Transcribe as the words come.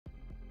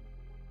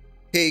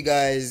Hey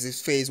guys, it's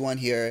phase one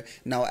here.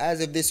 Now,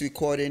 as of this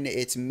recording,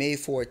 it's May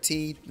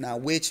 14th. Now,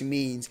 which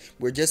means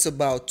we're just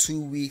about 2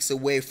 weeks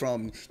away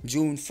from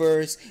June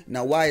 1st.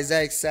 Now, why is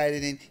that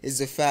exciting? Is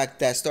the fact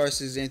that Star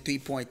Citizen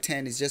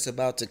 3.10 is just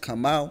about to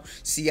come out.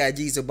 CIG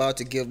is about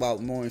to give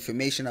out more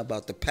information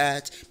about the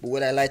patch. But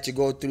what I'd like to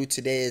go through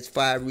today is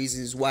 5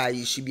 reasons why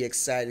you should be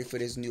excited for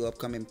this new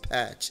upcoming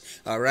patch.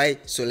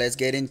 Alright, so let's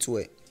get into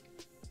it.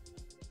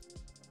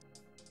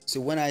 So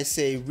when I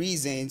say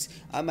reasons,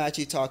 I'm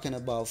actually talking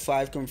about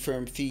 5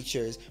 confirmed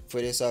features for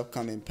this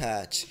upcoming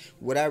patch.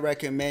 What I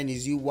recommend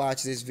is you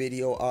watch this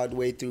video all the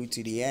way through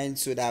to the end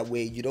so that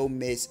way you don't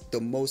miss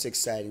the most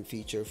exciting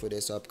feature for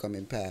this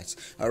upcoming patch.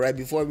 Alright,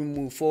 before we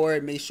move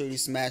forward, make sure you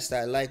smash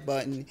that like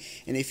button,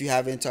 and if you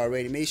haven't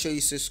already, make sure you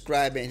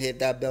subscribe and hit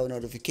that bell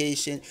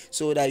notification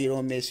so that you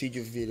don't miss future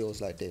videos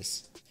like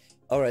this.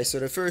 Alright, so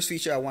the first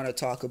feature I want to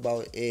talk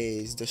about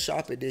is the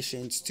shop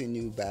additions to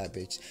New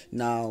Babbage.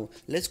 Now,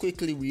 let's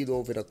quickly read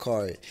over the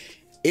card.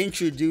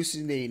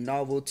 Introducing a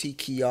novelty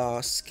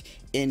kiosk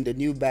in the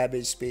New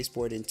Babbage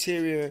spaceport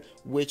interior,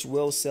 which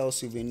will sell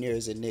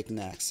souvenirs and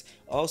knickknacks.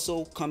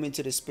 Also coming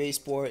to the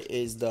spaceport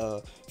is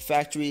the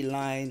factory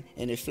line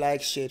and a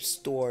flagship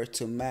store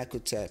to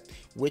Makotech,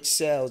 which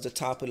sells the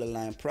top of the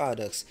line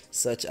products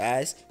such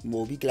as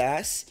Moby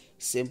Glass,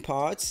 SIM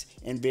pods,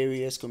 and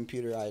various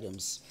computer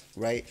items,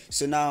 right?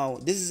 So now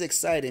this is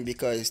exciting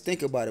because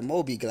think about it,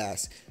 Moby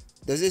Glass.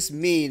 Does this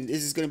mean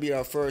this is going to be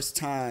our first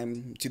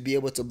time to be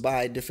able to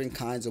buy different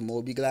kinds of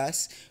Moby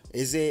Glass?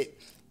 Is it,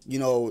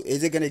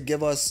 is it going to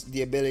give us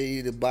the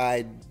ability to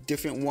buy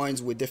different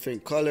ones with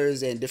different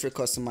colors and different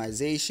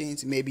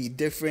customizations, maybe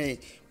different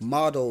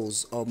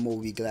models of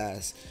Moby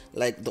Glass?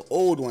 Like the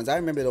old ones, I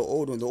remember the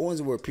old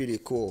ones were pretty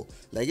cool.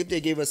 Like if they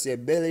gave us the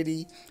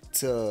ability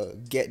to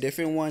get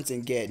different ones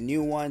and get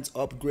new ones,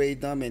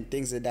 upgrade them and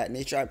things of that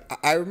nature.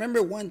 I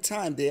remember one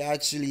time they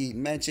actually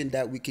mentioned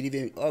that we could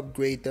even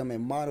upgrade them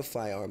and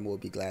modify our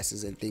Moby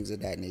Glasses and things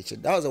of that nature.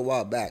 That was a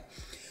while back.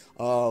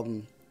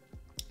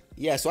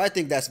 Yeah, so I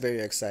think that's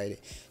very exciting.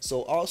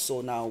 So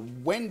also now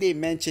when they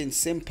mention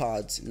SIM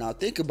pods, now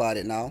think about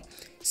it now.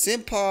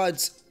 SIM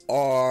pods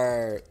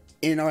are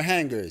in our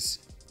hangars.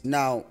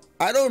 Now,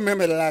 I don't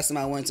remember the last time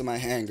I went to my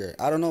hangar.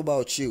 I don't know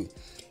about you.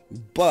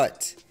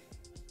 But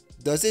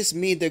does this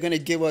mean they're going to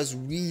give us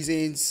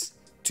reasons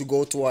to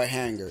go to our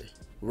hangar,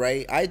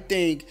 right? I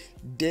think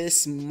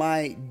this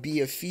might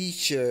be a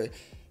feature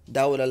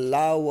that would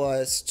allow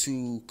us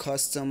to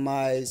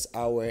customize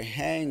our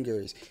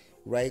hangars,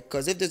 right?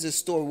 Because if there's a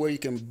store where you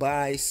can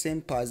buy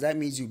SIM pods, that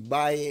means you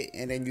buy it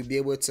and then you'll be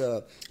able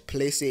to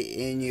place it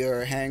in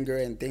your hangar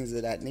and things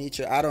of that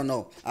nature. I don't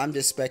know. I'm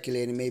just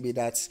speculating. Maybe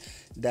that's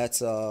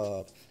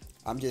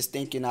I'm just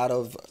thinking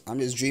I'm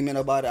just dreaming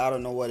about it. I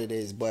don't know what it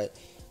is, but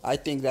I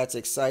think that's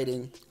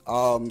exciting.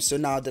 So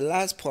now the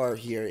last part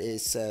here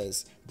is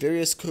says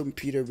various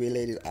computer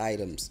related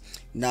items.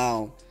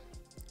 Now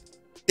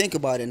think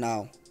about it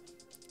now.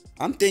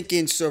 I'm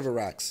thinking server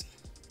racks,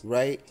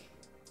 right?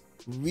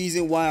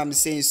 Reason why I'm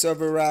saying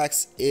server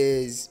racks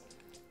is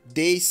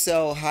they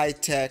sell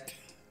high-tech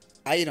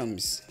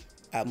items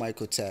at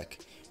Microtech,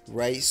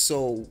 right?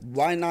 So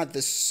why not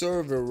the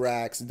server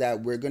racks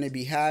that we're going to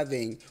be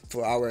having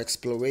for our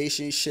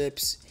exploration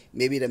ships,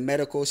 maybe the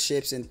medical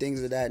ships and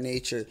things of that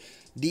nature?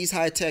 These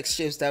high-tech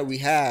ships that we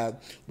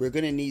have, we're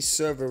going to need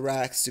server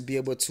racks to be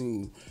able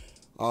to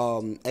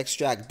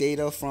extract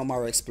data from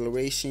our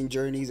exploration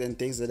journeys and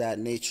things of that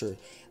nature.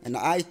 And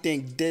I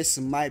think this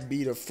might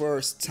be the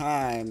first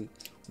time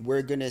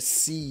we're gonna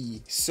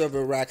see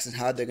server racks and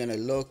how they're gonna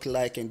look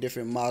like and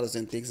different models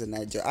and things of that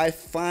nature. I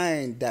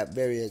find that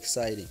very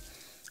exciting.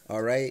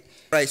 Alright,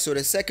 so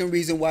the second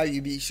reason why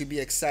you should be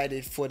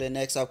excited for the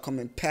next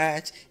upcoming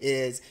patch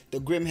is the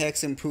Grim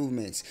Hex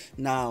improvements.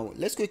 Now,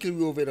 let's quickly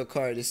go over the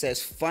card. It says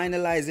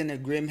finalizing the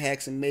Grim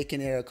Hex and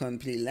making it a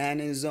complete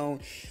landing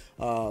zone.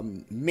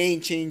 Main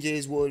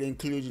changes will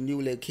include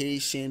new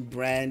location,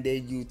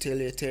 branded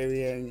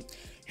utilitarian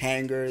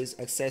hangars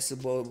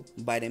accessible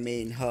by the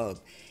main hub,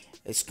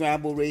 a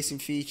scramble racing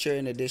feature,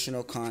 and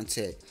additional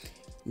content.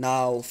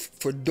 Now,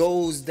 for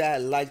those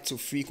that like to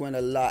frequent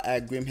a lot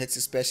at Grimhex,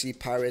 especially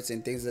pirates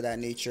and things of that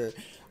nature,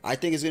 I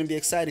think it's going to be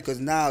exciting because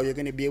now you're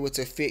going to be able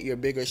to fit your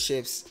bigger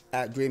ships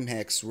at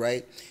Grimhex,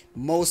 right?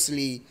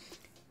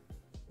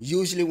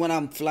 Usually when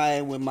I'm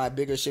flying with my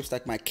bigger ships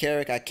like my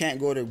Carrack, I can't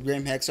go to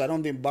Grimhex, so I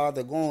don't even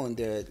bother going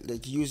there.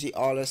 Like usually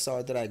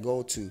RSR that I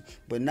go to.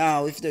 But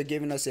now if they're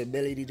giving us the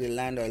ability to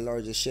land our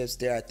larger ships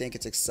there, I think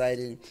it's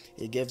exciting.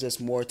 It gives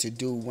us more to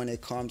do when it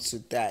comes to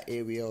that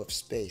area of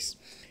space,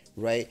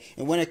 right?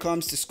 And when it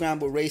comes to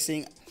scramble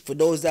racing, for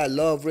those that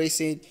love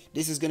racing,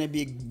 this is going to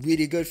be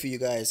really good for you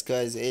guys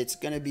because it's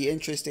going to be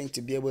interesting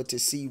to be able to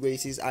see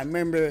races. I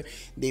remember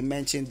they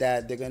mentioned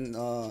that they're going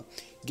to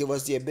give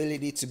us the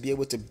ability to be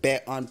able to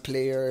bet on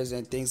players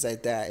and things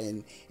like that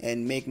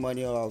and make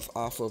money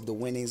off of the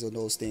winnings of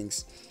those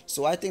things.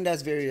 So I think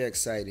that's very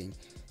exciting.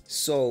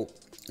 So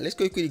let's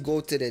quickly go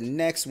to the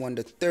next one.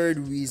 The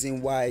third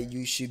reason why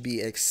you should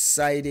be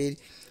excited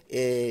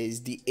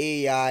is the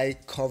AI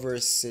cover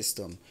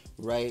system,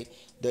 right?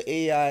 The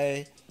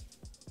AI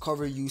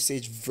cover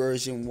usage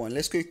version 1.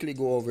 Let's quickly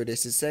go over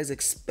this. It says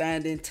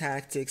expanding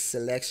tactics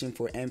selection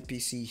for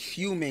NPC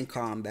human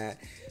combat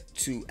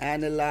to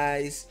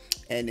analyze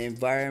the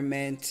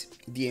environment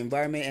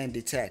and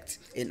detect,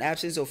 in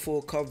absence of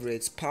full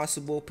coverage,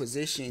 possible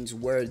positions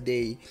where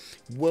they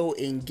will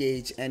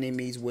engage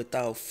enemies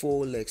without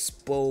fully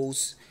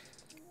exposed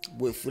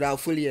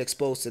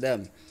to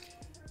them.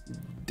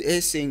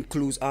 This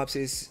includes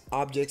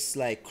objects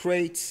like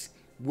crates,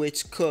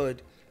 which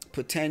could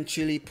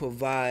potentially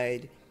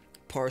provide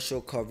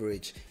partial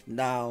coverage.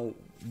 Now,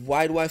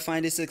 why do I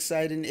find this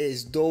exciting?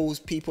 Is those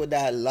people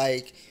that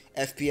like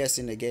FPS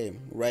in the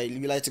game, right?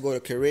 We like to go to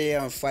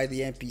Korea and fight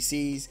the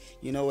NPCs.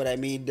 You know what I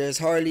mean? There's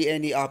hardly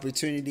any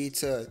opportunity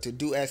to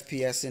do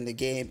FPS in the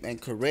game in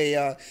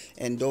Korea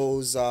and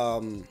those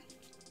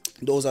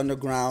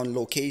underground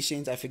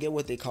locations. I forget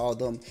what they call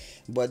them,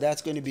 but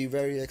that's going to be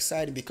very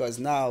exciting because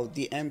now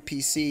the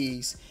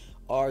NPCs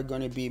are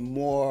going to be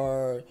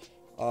more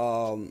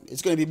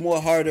it's going to be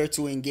more harder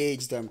to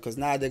engage them because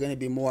now they're going to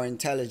be more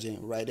intelligent,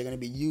 right? They're going to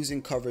be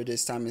using cover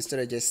this time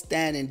instead of just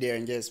standing there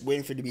and just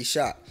waiting for it to be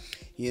shot.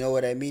 You know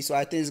what I mean? So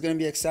I think it's going to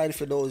be exciting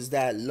for those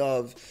that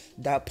love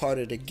that part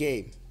of the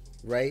game,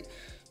 right?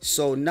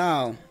 So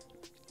now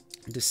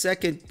the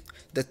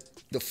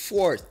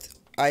fourth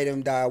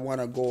item that I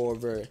want to go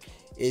over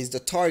is the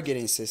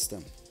targeting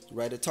system,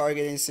 right? The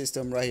targeting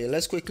system right here.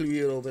 Let's quickly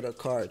read over the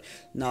card.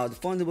 Now, the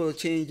fundamental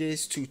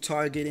changes to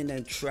targeting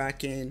and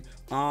tracking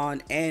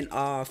on and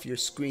off your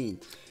screen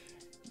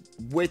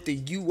with the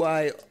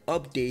UI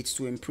updates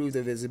to improve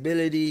the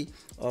visibility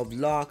of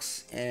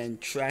locks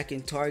and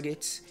tracking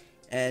targets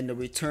and the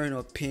return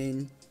of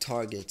pin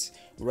targets,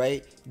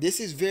 right? This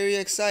is very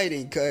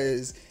exciting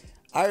because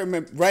I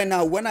remember right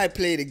now when I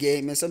play the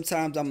game, and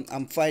sometimes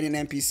I'm fighting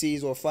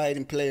NPCs or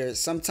fighting players,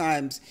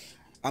 sometimes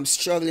I'm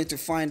struggling to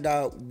find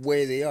out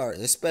where they are,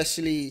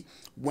 especially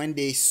when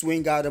they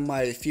swing out of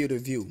my field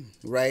of view,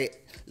 right?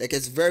 Like,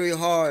 it's very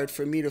hard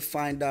for me to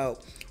find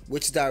out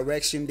which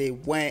direction they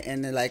went,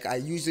 and then, like, I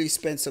usually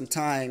spend some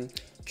time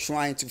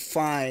trying to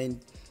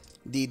find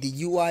the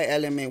UI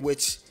element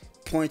which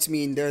points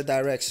me in their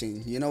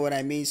direction. You know what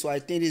I mean? So I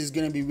think this is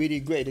going to be really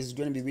great. This is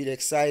going to be really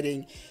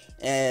exciting,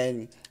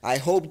 and I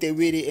hope they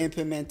really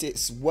implement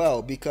it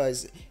well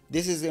because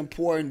this is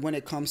important when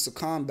it comes to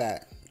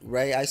combat.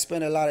 Right, I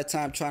spend a lot of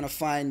time trying to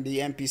find the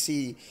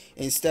NPC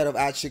instead of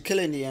actually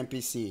killing the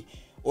NPC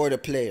or the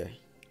player,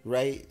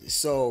 right?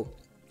 So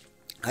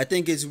I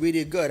think it's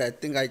really good. I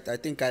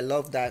think I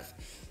love that,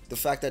 the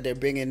fact that they're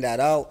bringing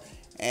that out,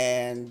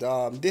 and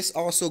this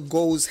also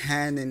goes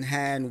hand in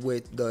hand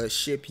with the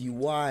ship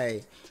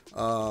UI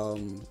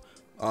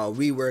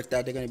rework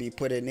that they're going to be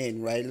putting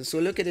in, right? So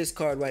look at this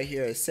card right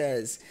here. It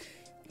says,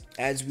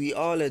 as we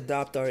all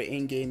adopt our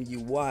in-game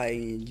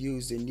UI and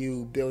use the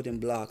new building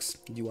blocks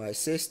UI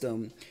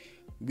system,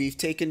 we've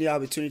taken the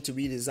opportunity to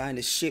redesign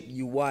the ship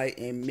UI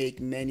and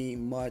make many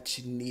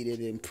much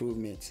needed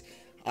improvements.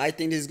 I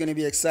think this is going to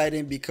be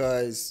exciting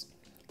because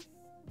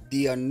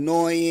the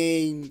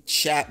annoying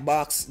chat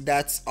box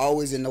that's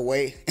always in the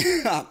way,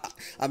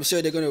 I'm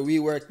sure they're going to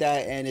rework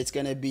that, and it's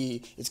going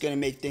to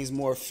make things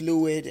more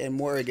fluid and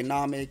more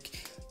ergonomic.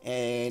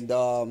 And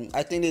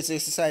I think it's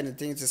exciting. I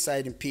think it's an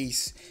exciting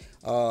piece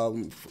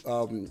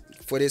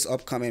for this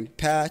upcoming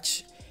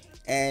patch.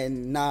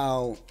 And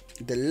now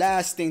the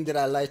last thing that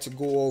I like to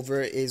go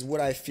over is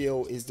what I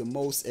feel is the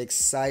most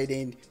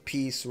exciting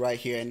piece right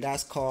here, and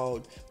that's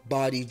called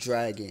body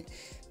dragging.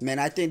 Man,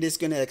 I think this is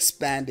going to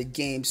expand the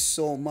game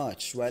so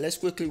much, right? Let's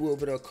quickly go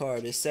over the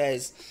card. It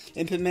says,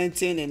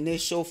 implementing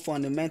initial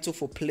fundamental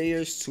for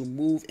players to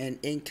move an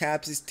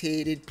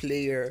incapacitated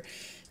player,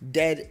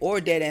 dead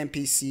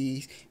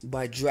NPCs,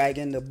 by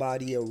dragging the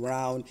body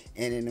around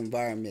in an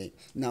environment.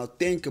 Now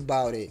think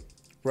about it,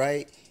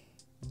 right?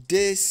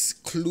 This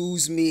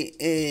clues me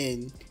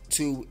in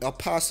to a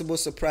possible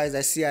surprise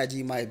that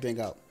CIG might bring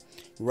up,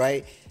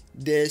 right?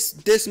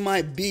 This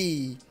might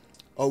be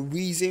a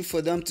reason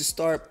for them to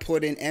start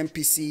putting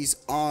NPCs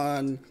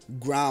on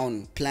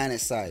ground planet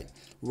side,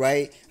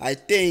 right? I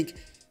think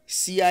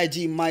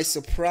CIG might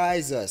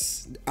surprise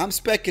us. I'm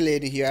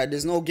speculating here.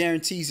 There's no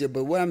guarantees here,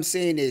 but what I'm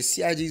saying is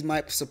CIG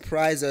might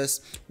surprise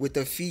us with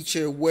a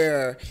feature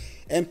where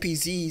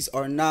NPCs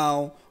are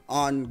now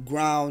on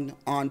ground,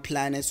 on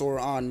planets, or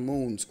on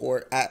moons,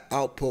 or at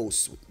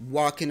outposts,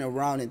 walking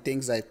around and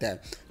things like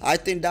that. I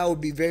think that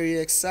would be very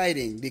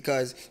exciting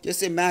because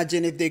just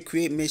imagine if they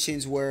create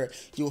missions where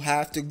you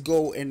have to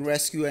go and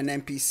rescue an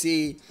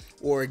NPC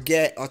or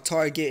get a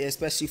target,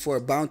 especially for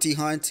a bounty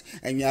hunt,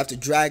 and you have to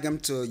drag them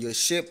to your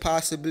ship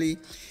possibly.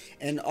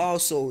 And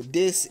also,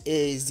 this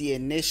is the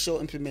initial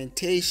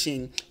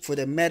implementation for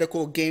the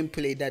medical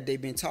gameplay that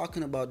they've been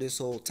talking about this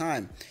whole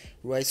time,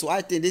 right? So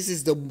I think this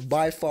is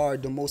by far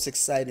the most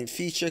exciting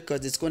feature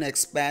because it's going to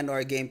expand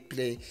our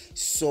gameplay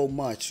so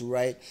much,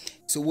 right?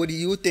 So what do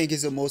you think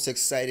is the most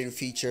exciting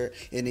feature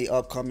in the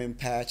upcoming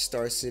patch,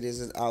 Star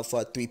Citizen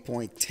Alpha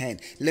 3.10?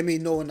 Let me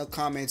know in the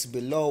comments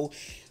below.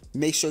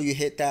 Make sure you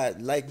hit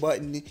that like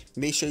button.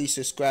 Make sure you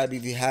subscribe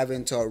if you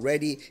haven't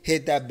already.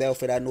 Hit that bell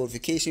for that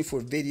notification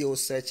for videos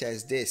such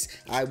as this.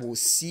 I will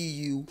see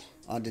you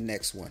on the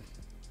next one.